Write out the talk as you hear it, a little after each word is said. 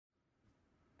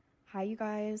Hi, you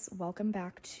guys. Welcome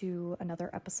back to another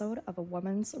episode of A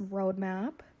Woman's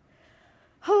Roadmap.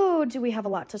 Oh, do we have a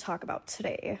lot to talk about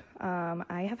today?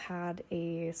 I have had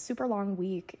a super long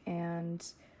week and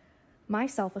my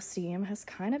self-esteem has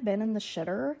kind of been in the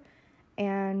shitter,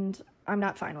 and I'm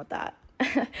not fine with that.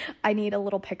 I need a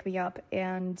little pick-me-up,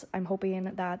 and I'm hoping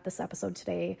that this episode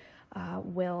today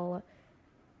will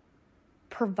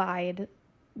provide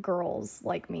girls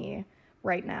like me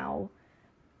right now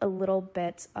a little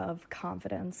bit of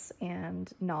confidence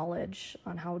and knowledge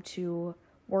on how to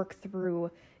work through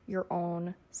your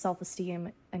own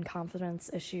self-esteem and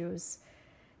confidence issues,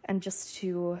 and just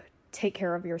to take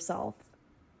care of yourself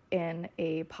in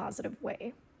a positive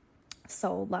way.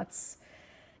 So let's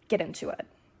get into it.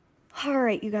 All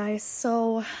right, you guys.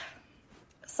 So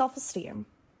self-esteem.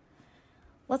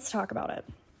 Let's talk about it.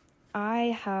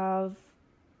 I have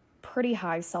pretty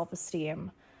high self-esteem.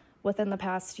 Within the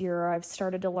past year, I've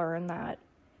started to learn that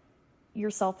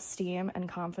your self-esteem and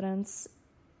confidence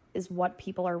is what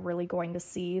people are really going to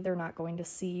see. They're not going to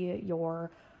see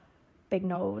your big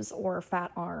nose or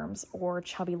fat arms or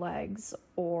chubby legs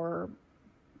or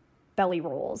belly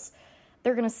rolls.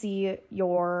 They're going to see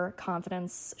your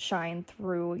confidence shine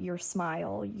through your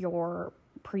smile, your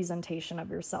presentation of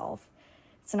yourself.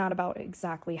 It's not about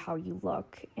exactly how you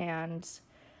look. And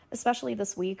especially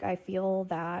this week, I feel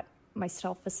that my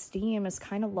self-esteem is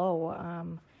kind of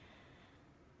low.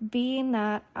 Being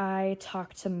that I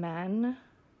talk to men,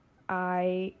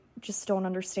 I just don't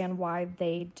understand why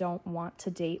they don't want to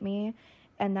date me.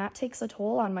 And that takes a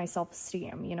toll on my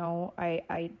self-esteem. You know,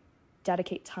 I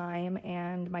dedicate time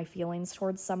and my feelings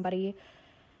towards somebody,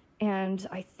 and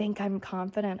I think I'm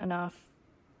confident enough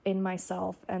in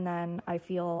myself, and then I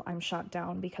feel I'm shot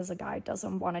down because a guy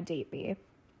doesn't want to date me,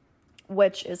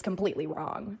 which is completely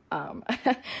wrong.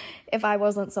 If I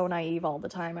wasn't so naive all the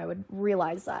time, I would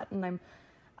realize that. And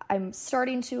I'm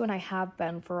starting to, and I have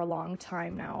been for a long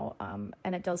time now.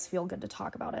 And it does feel good to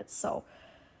talk about it. So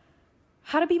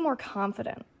how to be more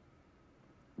confident?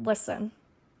 Listen,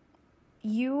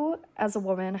 you as a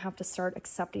woman have to start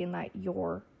accepting that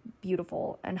you're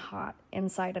beautiful and hot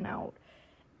inside and out.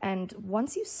 And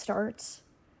once you start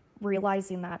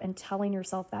realizing that and telling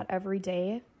yourself that every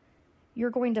day, you're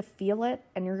going to feel it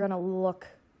and you're going to look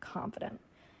confident.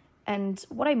 And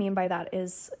what I mean by that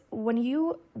is when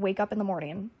you wake up in the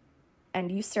morning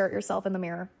and you stare at yourself in the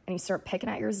mirror and you start picking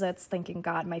at your zits thinking,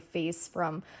 God, my face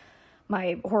from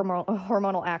my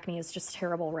hormonal acne is just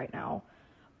terrible right now.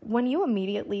 When you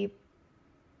immediately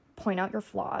point out your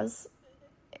flaws,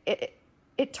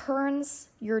 it turns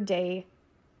your day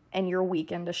and your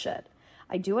week into shit.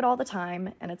 I do it all the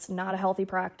time, and it's not a healthy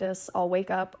practice. I'll wake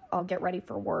up, I'll get ready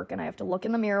for work, and I have to look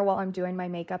in the mirror while I'm doing my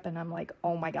makeup, and I'm like,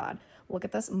 oh my God, look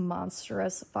at this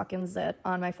monstrous fucking zit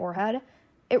on my forehead.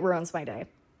 It ruins my day.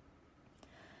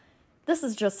 This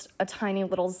is just a tiny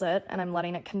little zit, and I'm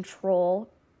letting it control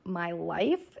my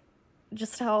life.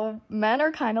 Just how men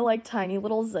are kind of like tiny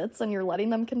little zits, and you're letting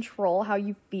them control how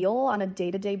you feel on a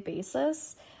day-to-day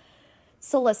basis.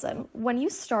 So listen, when you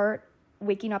start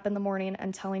waking up in the morning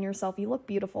and telling yourself you look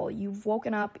beautiful, you've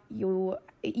woken up, you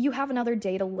have another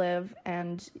day to live,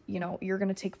 and you know you're going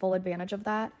to take full advantage of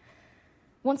that.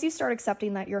 Once you start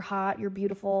accepting that you're hot, you're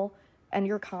beautiful, and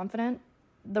you're confident,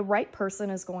 the right person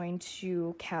is going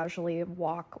to casually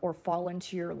walk or fall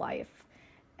into your life.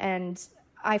 And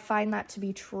I find that to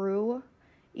be true,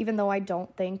 even though I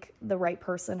don't think the right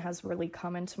person has really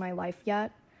come into my life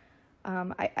yet.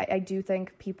 I do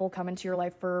think people come into your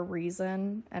life for a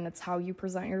reason, and it's how you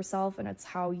present yourself, and it's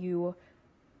how you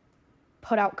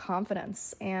put out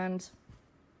confidence. And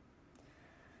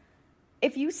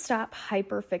if you stop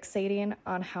hyper fixating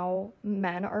on how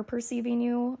men are perceiving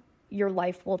you, your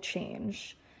life will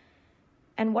change.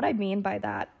 And what I mean by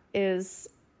that is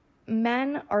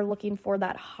men are looking for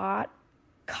that hot,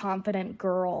 confident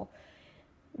girl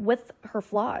with her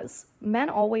flaws. Men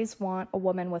always want a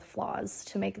woman with flaws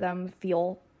to make them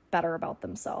feel better about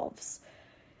themselves.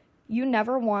 You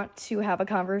never want to have a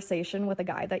conversation with a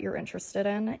guy that you're interested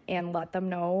in and let them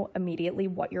know immediately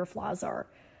what your flaws are.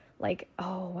 Like,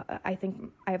 oh, I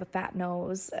think I have a fat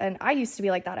nose. And I used to be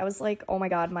like that. I was like, oh my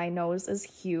God, my nose is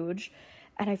huge.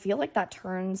 And I feel like that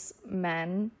turns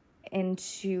men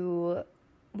into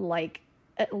like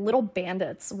little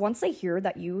bandits. Once they hear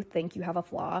that you think you have a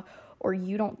flaw, or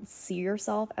you don't see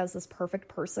yourself as this perfect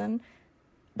person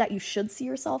that you should see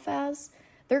yourself as,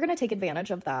 they're going to take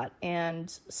advantage of that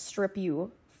and strip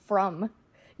you from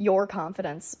your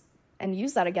confidence and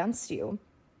use that against you.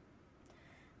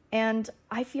 And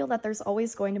I feel that there's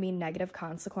always going to be negative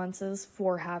consequences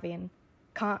for having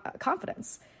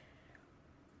confidence.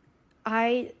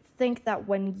 I think that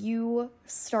when you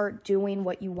start doing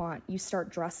what you want, you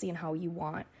start dressing how you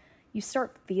want, you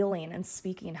start feeling and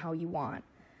speaking how you want,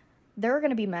 there are going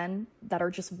to be men that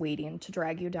are just waiting to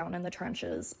drag you down in the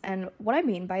trenches. And what I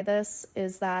mean by this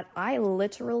is that I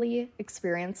literally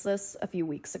experienced this a few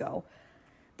weeks ago.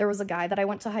 There was a guy that I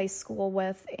went to high school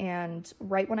with, and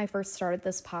right when I first started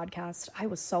this podcast, I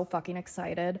was so fucking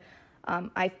excited.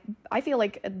 I feel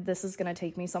like this is going to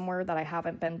take me somewhere that I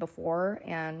haven't been before,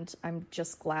 and I'm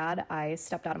just glad I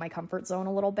stepped out of my comfort zone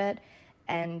a little bit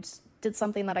and did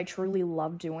something that I truly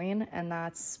love doing, and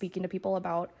that's speaking to people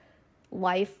about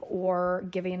life or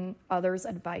giving others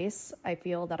advice. I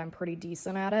feel that I'm pretty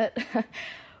decent at it.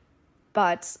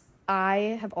 But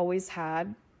I have always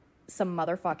had some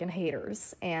motherfucking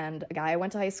haters, and a guy I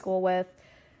went to high school with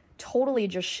totally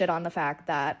just shit on the fact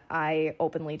that I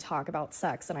openly talk about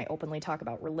sex and I openly talk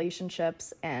about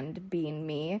relationships and being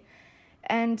me.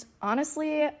 And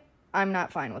honestly, I'm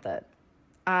not fine with it.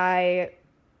 I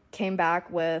came back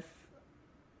with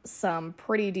some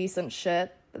pretty decent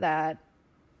shit that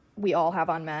we all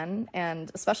have on men, and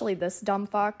especially this dumb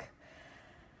fuck.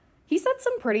 He said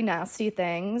some pretty nasty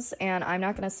things, and I'm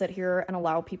not going to sit here and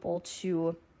allow people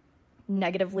to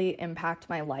negatively impact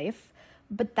my life,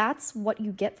 but that's what you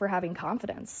get for having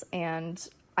confidence. And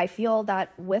I feel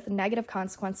that with negative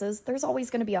consequences, there's always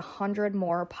going to be 100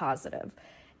 more positive.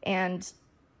 And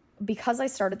because I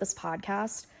started this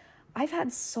podcast, I've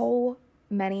had so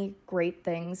many great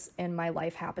things in my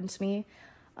life happen to me.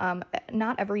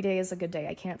 Not every day is a good day.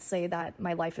 I can't say that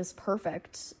my life is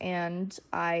perfect, and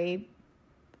I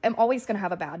am always going to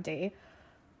have a bad day.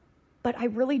 But I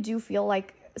really do feel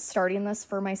like starting this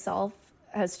for myself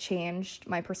has changed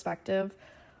my perspective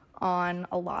on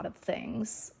a lot of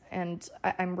things. And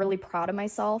I'm really proud of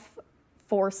myself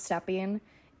for stepping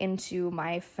into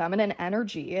my feminine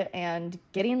energy and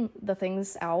getting the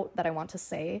things out that I want to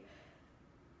say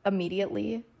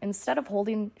immediately, instead of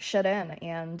holding shit in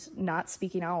and not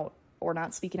speaking out or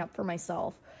not speaking up for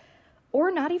myself, or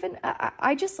not even,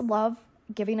 I just love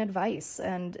giving advice,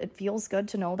 and it feels good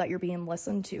to know that you're being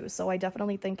listened to. So I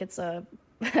definitely think it's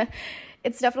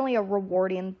it's definitely a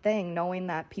rewarding thing, knowing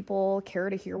that people care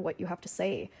to hear what you have to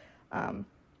say.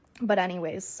 But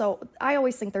anyways, so I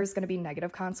always think there's going to be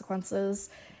negative consequences.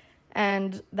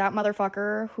 And that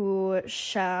motherfucker who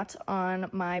shat on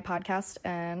my podcast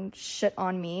and shit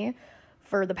on me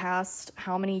for the past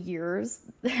how many years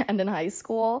and in high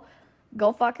school,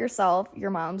 go fuck yourself. Your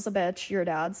mom's a bitch. Your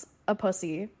dad's a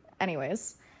pussy.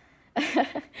 Anyways.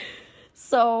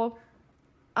 So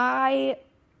I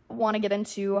want to get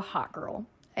into hot girl.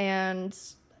 And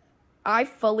I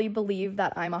fully believe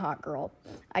that I'm a hot girl.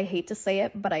 I hate to say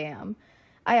it, but I am.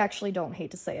 I actually don't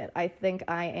hate to say it. I think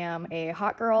I am a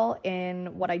hot girl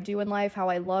in what I do in life, how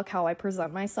I look, how I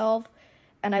present myself,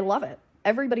 and I love it.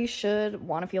 Everybody should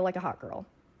want to feel like a hot girl.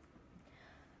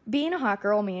 Being a hot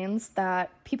girl means that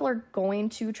people are going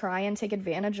to try and take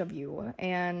advantage of you.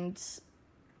 And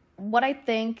what I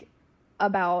think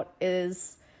about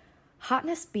is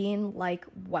hotness being like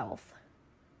wealth.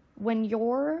 When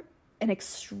you're an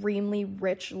extremely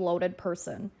rich, loaded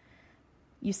person,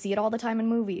 you see it all the time in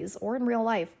movies or in real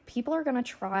life, people are going to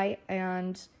try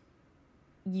and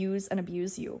use and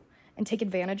abuse you and take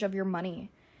advantage of your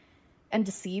money and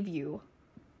deceive you.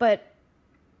 But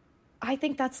I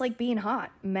think that's like being hot.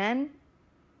 Men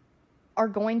are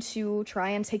going to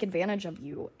try and take advantage of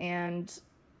you and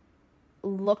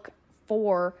look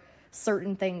for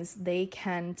certain things they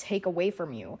can take away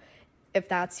from you. If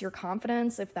that's your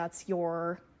confidence, if that's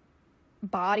your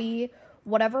body,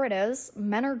 whatever it is,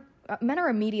 men are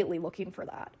immediately looking for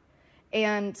that.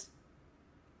 And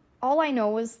all I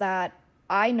know is that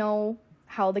I know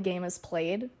how the game is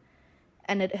played,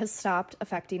 and it has stopped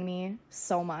affecting me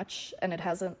so much, and it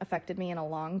hasn't affected me in a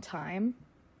long time.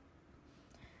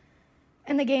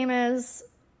 And the game is,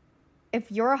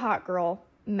 if you're a hot girl,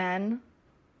 men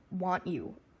want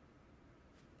you,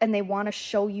 and they want to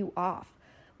show you off.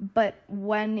 But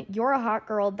when you're a hot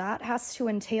girl, that has to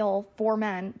entail, for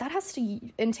men, that has to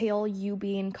entail you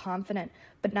being confident,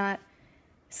 but not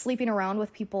sleeping around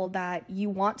with people that you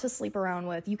want to sleep around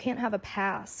with. You can't have a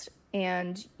past,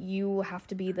 and you have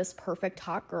to be this perfect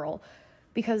hot girl,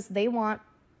 because they want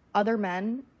other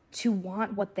men to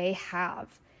want what they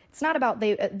have. It's not about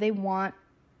they want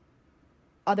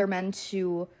other men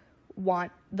to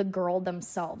want the girl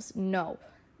themselves. No,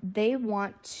 they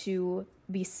want to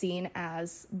be seen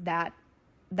as that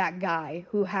guy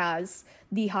who has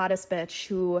the hottest bitch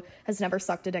who has never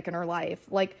sucked a dick in her life.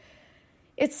 Like,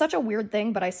 it's such a weird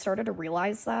thing, but I started to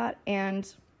realize that. And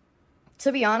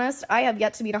to be honest, I have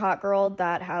yet to meet a hot girl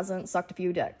that hasn't sucked a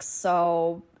few dicks.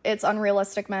 So it's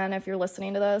unrealistic, men. If you're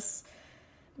listening to this,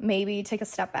 maybe take a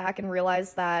step back and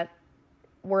realize that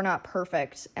we're not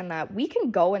perfect and that we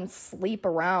can go and sleep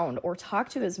around or talk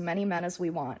to as many men as we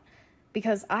want.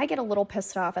 Because I get a little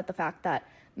pissed off at the fact that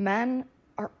men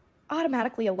are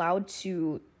automatically allowed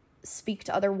to speak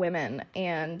to other women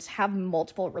and have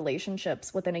multiple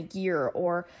relationships within a year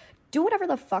or do whatever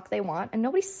the fuck they want, and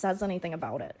nobody says anything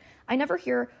about it. I never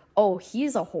hear, oh,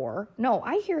 he's a whore. No,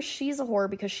 I hear she's a whore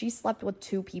because she slept with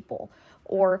 2 people.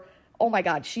 Or, oh my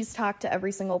God, she's talked to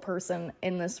every single person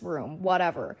in this room,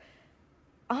 whatever.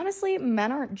 Honestly,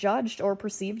 men aren't judged or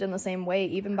perceived in the same way,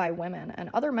 even by women. And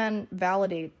other men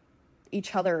validate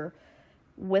each other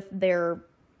with their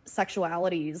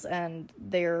sexualities and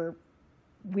their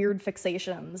weird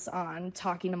fixations on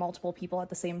talking to multiple people at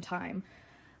the same time.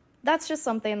 That's just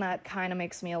something that kind of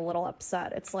makes me a little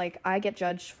upset. It's like I get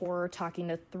judged for talking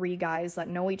to 3 guys that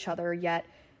know each other, yet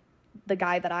the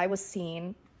guy that I was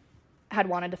seeing had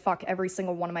wanted to fuck every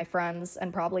single one of my friends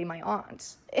and probably my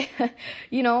aunt.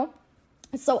 You know?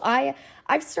 So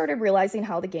I've started realizing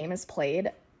how the game is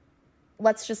played.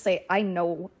 Let's just say I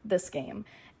know this game,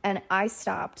 and I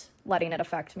stopped letting it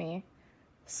affect me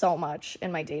so much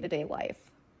in my day-to-day life.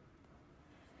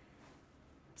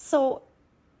 So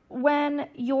when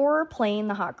you're playing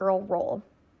the hot girl role,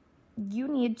 you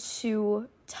need to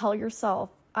tell yourself,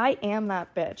 I am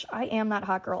that bitch. I am that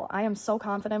hot girl. I am so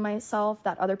confident in myself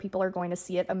that other people are going to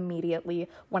see it immediately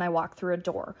when I walk through a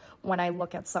door, when I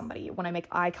look at somebody, when I make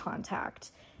eye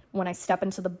contact, when I step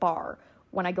into the bar,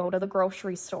 when I go to the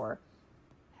grocery store.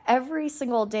 Every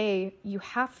single day, you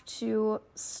have to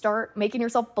start making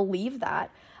yourself believe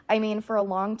that. I mean, for a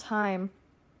long time,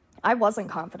 I wasn't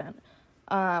confident.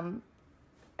 And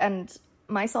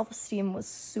my self-esteem was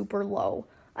super low.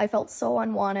 I felt so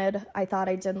unwanted. I thought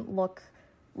I didn't look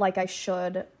like I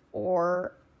should,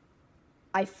 or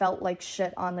I felt like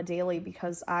shit on the daily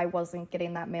because I wasn't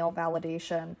getting that male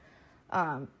validation.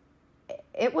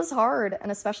 It was hard,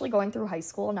 and especially going through high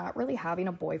school, not really having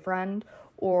a boyfriend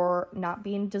or not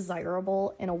being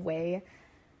desirable in a way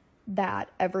that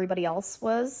everybody else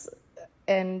was,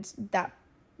 and that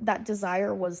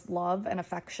desire was love and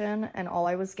affection, and all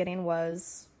I was getting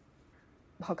was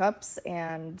hookups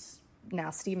and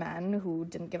nasty men who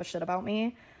didn't give a shit about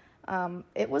me.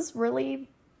 It was really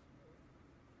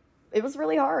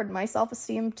hard. My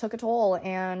self-esteem took a toll,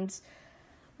 and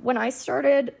when I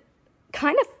started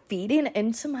kind of feeding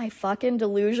into my fucking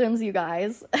delusions, you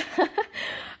guys,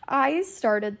 I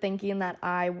started thinking that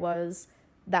I was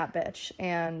that bitch,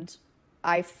 and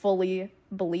I fully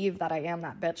believe that I am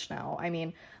that bitch now. I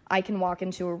mean, I can walk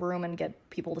into a room and get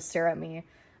people to stare at me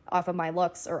off of my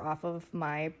looks or off of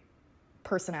my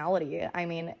personality. I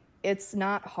mean, it's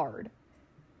not hard.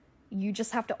 You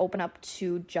just have to open up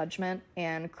to judgment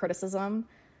and criticism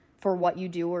for what you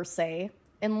do or say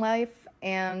in life.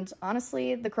 And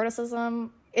honestly, the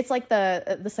criticism, it's like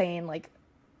the saying, like,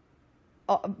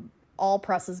 all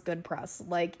press is good press.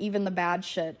 Like, even the bad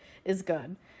shit is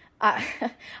good. I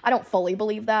don't fully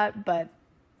believe that, but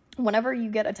whenever you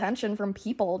get attention from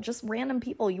people, just random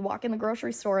people, you walk in the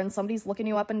grocery store and somebody's looking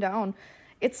you up and down,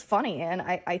 it's funny. And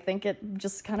I think it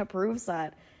just kind of proves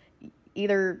that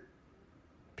either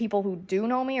people who do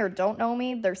know me or don't know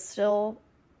me, they're still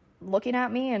looking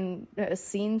at me and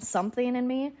seeing something in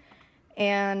me.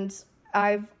 And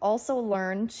I've also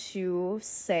learned to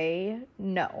say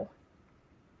no.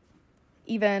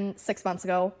 Even 6 months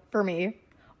ago, for me,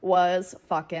 was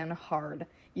fucking hard.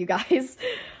 You guys,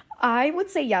 I would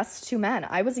say yes to men.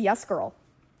 I was a yes girl.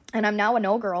 And I'm now a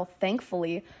no girl,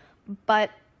 thankfully.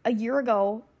 But a year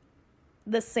ago,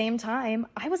 the same time,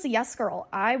 I was a yes girl.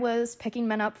 I was picking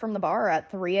men up from the bar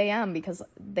at 3 a.m. because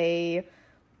they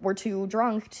were too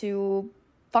drunk to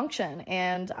function.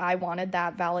 And I wanted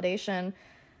that validation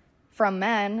from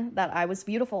men that I was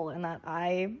beautiful and that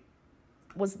I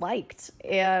was liked.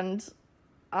 And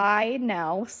I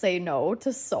now say no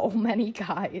to so many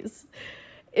guys.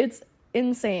 It's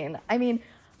insane. I mean,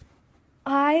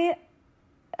 I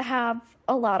have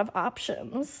a lot of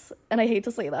options, and I hate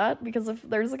to say that because if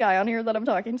there's a guy on here that I'm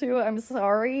talking to, I'm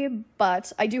sorry,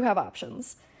 but I do have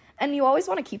options. And you always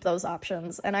want to keep those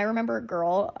options. And I remember a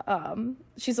girl,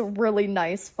 she's a really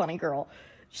nice, funny girl.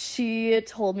 She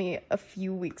told me a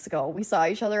few weeks ago, we saw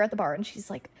each other at the bar, and she's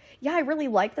like, yeah, I really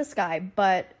like this guy,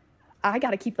 but I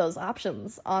got to keep those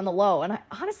options on the low. And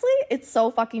honestly, it's so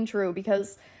fucking true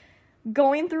because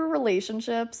going through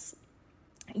relationships,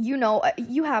 you know,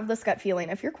 you have this gut feeling.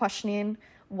 If you're questioning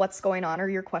what's going on or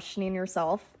you're questioning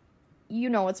yourself, you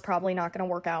know it's probably not going to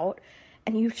work out.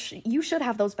 And you should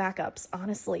have those backups,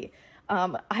 honestly.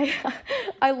 I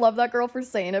I love that girl for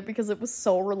saying it because it was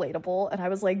so relatable, and I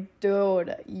was like,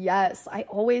 dude, yes, I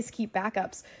always keep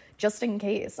backups just in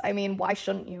case. I mean, why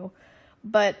shouldn't you?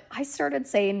 But I started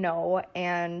saying no,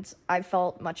 and I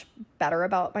felt much better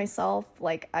about myself.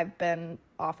 Like, I've been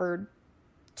offered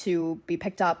to be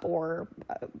picked up or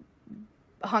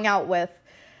hung out with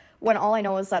when all I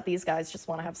know is that these guys just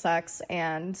want to have sex,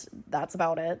 and that's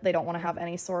about it. They don't want to have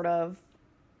any sort of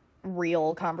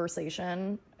real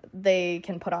conversation. They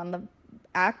can put on the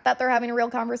act that they're having a real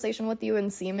conversation with you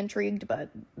and seem intrigued, but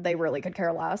they really could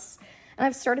care less. And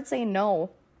I've started saying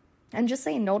no, and just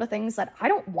saying no to things that I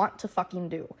don't want to fucking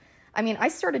do. I mean, I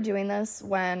started doing this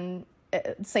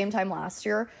same time last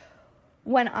year,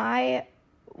 when I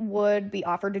would be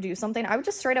offered to do something, I would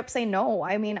just straight up say no.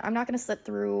 I mean, I'm not going to sit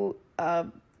through a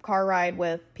car ride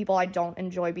with people I don't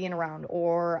enjoy being around,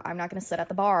 or I'm not going to sit at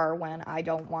the bar when I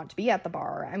don't want to be at the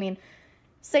bar. I mean,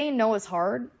 saying no is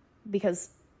hard because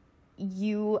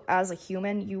you, as a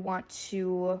human, you want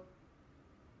to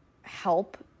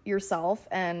help yourself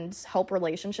and help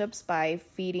relationships by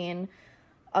feeding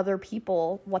other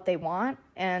people what they want,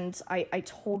 and I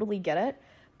totally get it,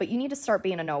 but you need to start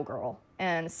being a no girl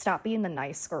and stop being the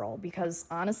nice girl, because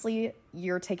honestly,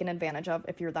 you're taken advantage of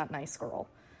if you're that nice girl.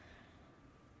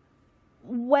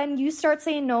 When you start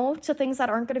saying no to things that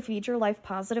aren't going to feed your life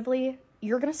positively,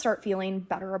 you're going to start feeling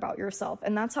better about yourself.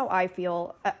 And that's how I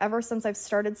feel ever since I've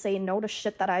started saying no to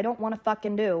shit that I don't want to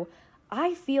fucking do.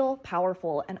 I feel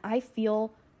powerful, and I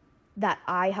feel that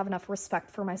I have enough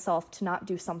respect for myself to not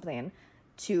do something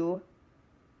to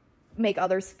make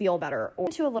others feel better. Or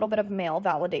into a little bit of male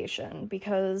validation,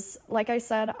 because like I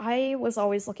said, I was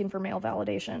always looking for male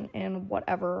validation in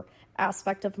whatever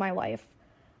aspect of my life.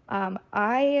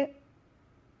 I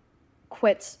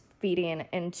quit feeding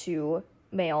into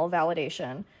male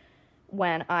validation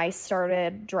when I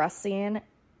started dressing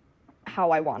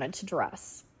how I wanted to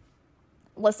dress.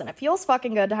 Listen, it feels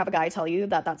fucking good to have a guy tell you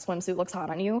that swimsuit looks hot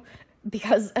on you,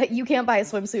 because you can't buy a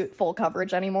swimsuit full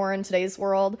coverage anymore in today's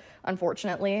world,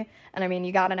 unfortunately. And I mean,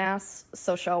 you got an ass,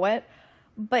 so show it.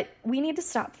 But we need to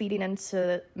stop feeding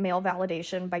into male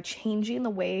validation by changing the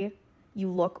way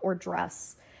you look or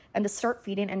dress, and to start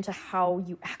feeding into how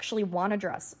you actually want to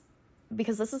dress,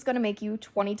 because this is going to make you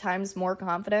 20 times more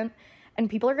confident, and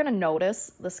people are going to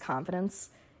notice this confidence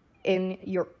in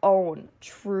your own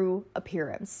true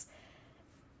appearance.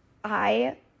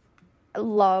 I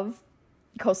love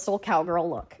coastal cowgirl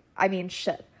look. I mean,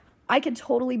 shit. I could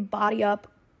totally body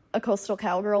up a coastal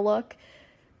cowgirl look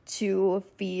to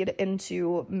feed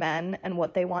into men and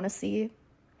what they want to see.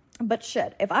 But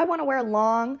shit, if I want to wear a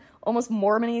long, almost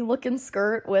Mormon-y looking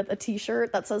skirt with a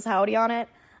t-shirt that says howdy on it,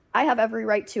 I have every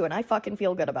right to, and I fucking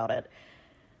feel good about it.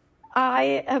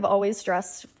 I have always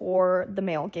dressed for the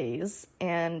male gaze,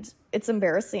 and it's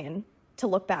embarrassing to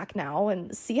look back now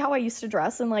and see how I used to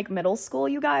dress in like middle school,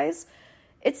 you guys.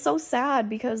 It's so sad,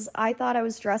 because I thought I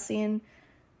was dressing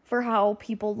for how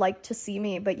people liked to see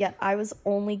me, but yet I was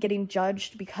only getting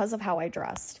judged because of how I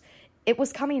dressed. It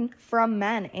was coming from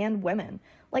men and women.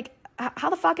 Like, how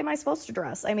the fuck am I supposed to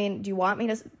dress? I mean, do you want me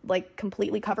to like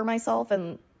completely cover myself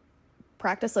and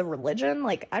practice a religion?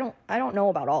 Like, I don't know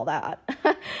about all that.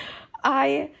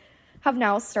 I have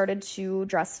now started to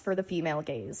dress for the female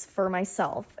gaze, for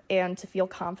myself, and to feel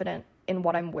confident in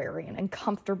what I'm wearing and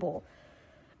comfortable.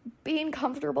 Being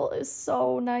comfortable is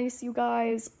so nice, you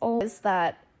guys. Oh, is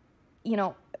that, you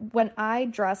know, when I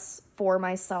dress for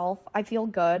myself, I feel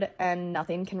good and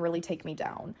nothing can really take me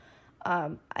down.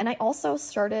 And I also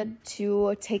started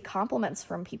to take compliments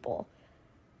from people.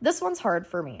 This one's hard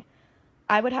for me.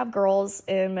 I would have girls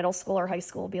in middle school or high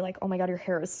school be like, oh my God, your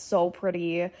hair is so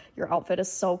pretty. Your outfit is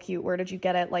so cute. Where did you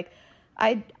get it? Like,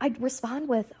 I'd respond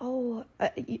with,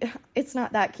 it's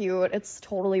not that cute. It's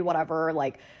totally whatever.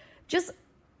 Like, just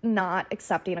not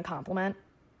accepting a compliment.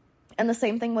 And the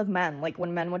same thing with men. Like,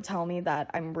 when men would tell me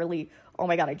that I'm really, oh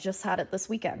my God, I just had it this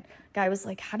weekend. Guy was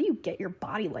like, how do you get your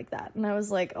body like that? And I was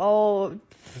like,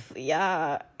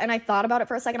 yeah. And I thought about it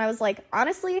for a second. I was like,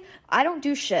 honestly, I don't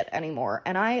do shit anymore,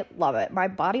 and I love it. My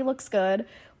body looks good.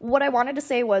 What I wanted to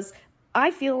say was, I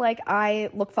feel like I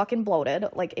look fucking bloated,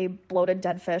 like a bloated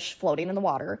dead fish floating in the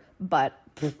water, but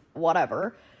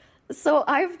whatever. So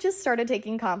I've just started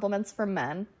taking compliments from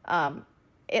men.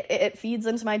 It feeds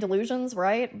into my delusions,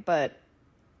 right? But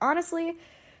honestly,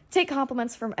 take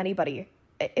compliments from anybody.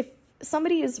 If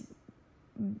somebody is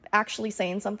actually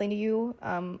saying something to you,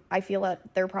 I feel that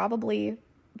they're probably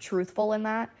truthful in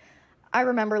that. I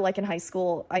remember, like, in high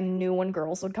school, I knew when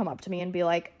girls would come up to me and be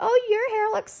like, oh, your hair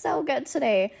looks so good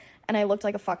today. And I looked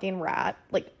like a fucking rat.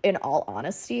 Like, in all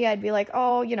honesty, I'd be like,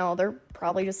 oh, you know, they're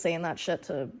probably just saying that shit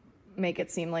to make it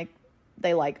seem like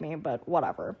they like me, but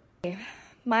whatever.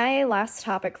 My last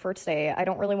topic for today, I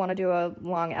don't really want to do a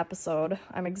long episode.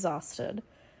 I'm exhausted.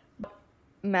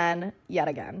 Men, yet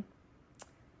again.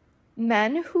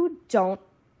 Men who don't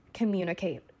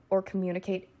communicate or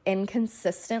communicate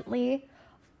inconsistently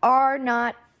are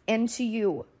not into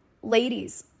you.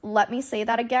 Ladies, let me say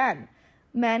that again.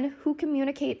 Men who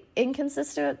communicate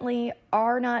inconsistently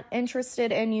are not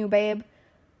interested in you, babe.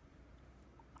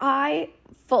 I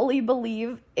fully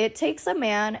believe it takes a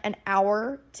man an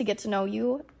hour to get to know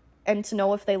you and to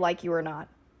know if they like you or not.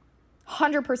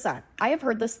 100%. I have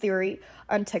heard this theory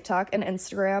on TikTok and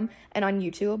Instagram and on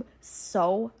YouTube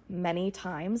so many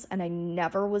times, and I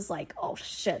never was like, oh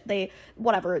shit,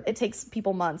 whatever. It takes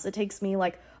people months. It takes me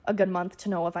like a good month to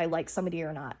know if I like somebody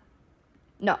or not.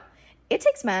 No. It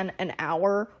takes men an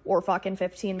hour or fucking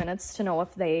 15 minutes to know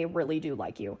if they really do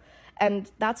like you.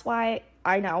 And that's why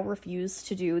I now refuse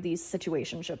to do these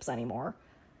situationships anymore.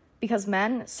 Because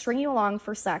men string you along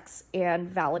for sex and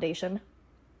validation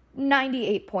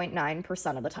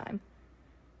 98.9% of the time.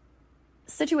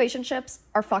 Situationships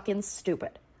are fucking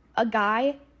stupid. A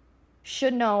guy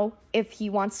should know if he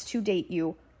wants to date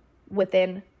you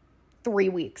within 3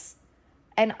 weeks.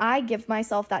 And I give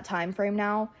myself that time frame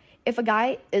now. If a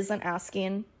guy isn't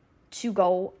asking to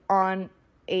go on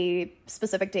a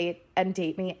specific date and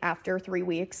date me after 3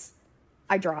 weeks,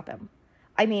 I drop him.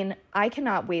 I mean, I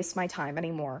cannot waste my time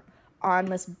anymore on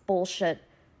this bullshit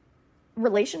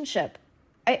relationship.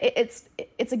 It's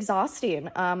exhausting,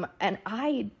 and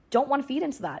I don't want to feed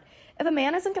into that. If a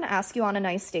man isn't going to ask you on a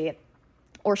nice date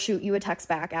or shoot you a text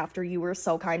back after you were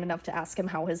so kind enough to ask him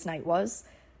how his night was,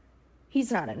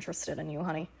 he's not interested in you,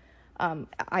 honey.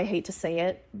 I hate to say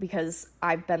it because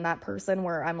I've been that person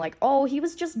where I'm like, oh, he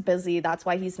was just busy. That's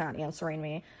why he's not answering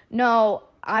me. No,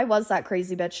 I was that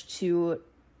crazy bitch to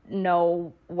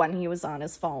know when he was on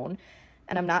his phone.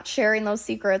 And I'm not sharing those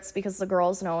secrets because the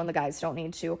girls know and the guys don't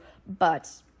need to. But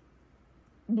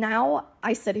now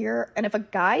I sit here, and if a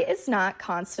guy is not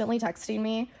constantly texting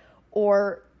me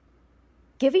or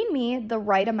giving me the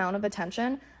right amount of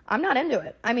attention, I'm not into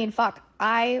it. I mean, fuck,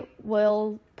 I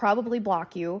will probably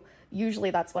block you.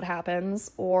 Usually that's what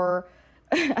happens. Or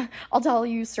I'll tell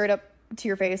you straight up to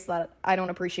your face that I don't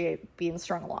appreciate being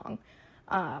strung along.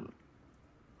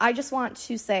 I just want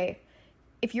to say,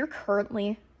 if you're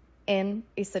currently in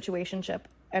a situationship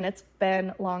and it's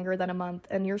been longer than a month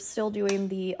and you're still doing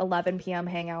the 11 p.m.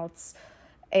 hangouts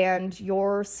and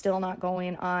you're still not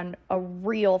going on a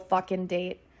real fucking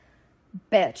date,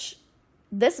 bitch,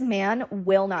 this man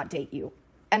will not date you.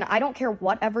 And I don't care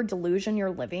whatever delusion you're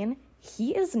living,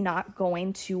 he is not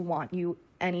going to want you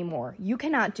anymore. You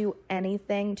cannot do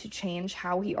anything to change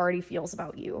how he already feels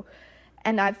about you.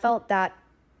 And I've felt that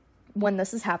when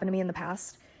this has happened to me in the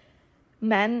past,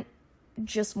 men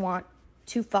just want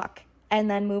to fuck and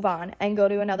then move on and go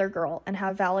to another girl and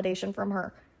have validation from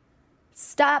her.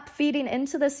 Stop feeding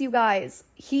into this, you guys.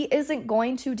 He isn't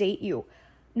going to date you.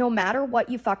 No matter what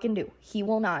you fucking do, he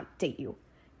will not date you.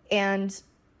 And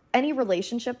any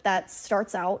relationship that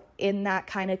starts out in that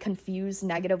kind of confused,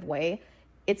 negative way,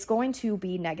 it's going to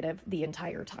be negative the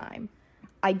entire time.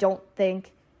 I don't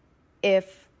think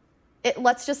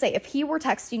let's just say if he were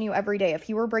texting you every day, if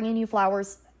he were bringing you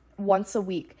flowers once a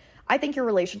week, I think your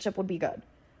relationship would be good.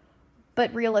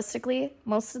 But realistically,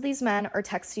 most of these men are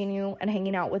texting you and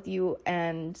hanging out with you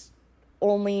and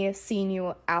only seeing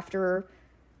you after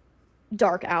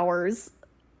dark hours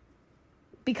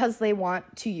because they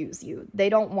want to use you. They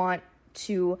don't want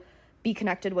to be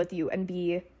connected with you and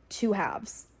be two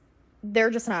halves. They're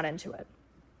just not into it.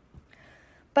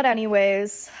 But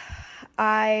anyways,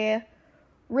 I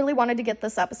really wanted to get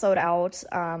this episode out.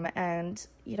 And,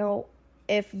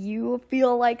 if you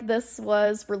feel like this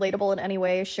was relatable in any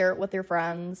way, share it with your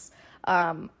friends.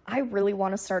 I really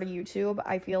want to start a YouTube.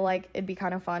 I feel like it'd be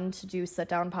kind of fun to do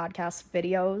sit-down podcast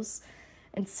videos.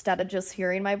 Instead of just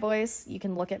hearing my voice, you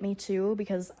can look at me too,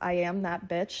 because I am that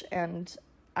bitch and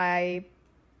I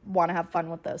want to have fun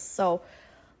with this. So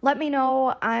let me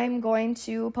know. I'm going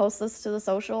to post this to the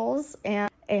socials,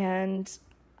 and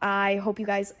I hope you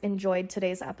guys enjoyed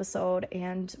today's episode,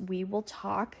 and we will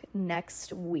talk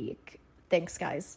next week. Thanks, guys.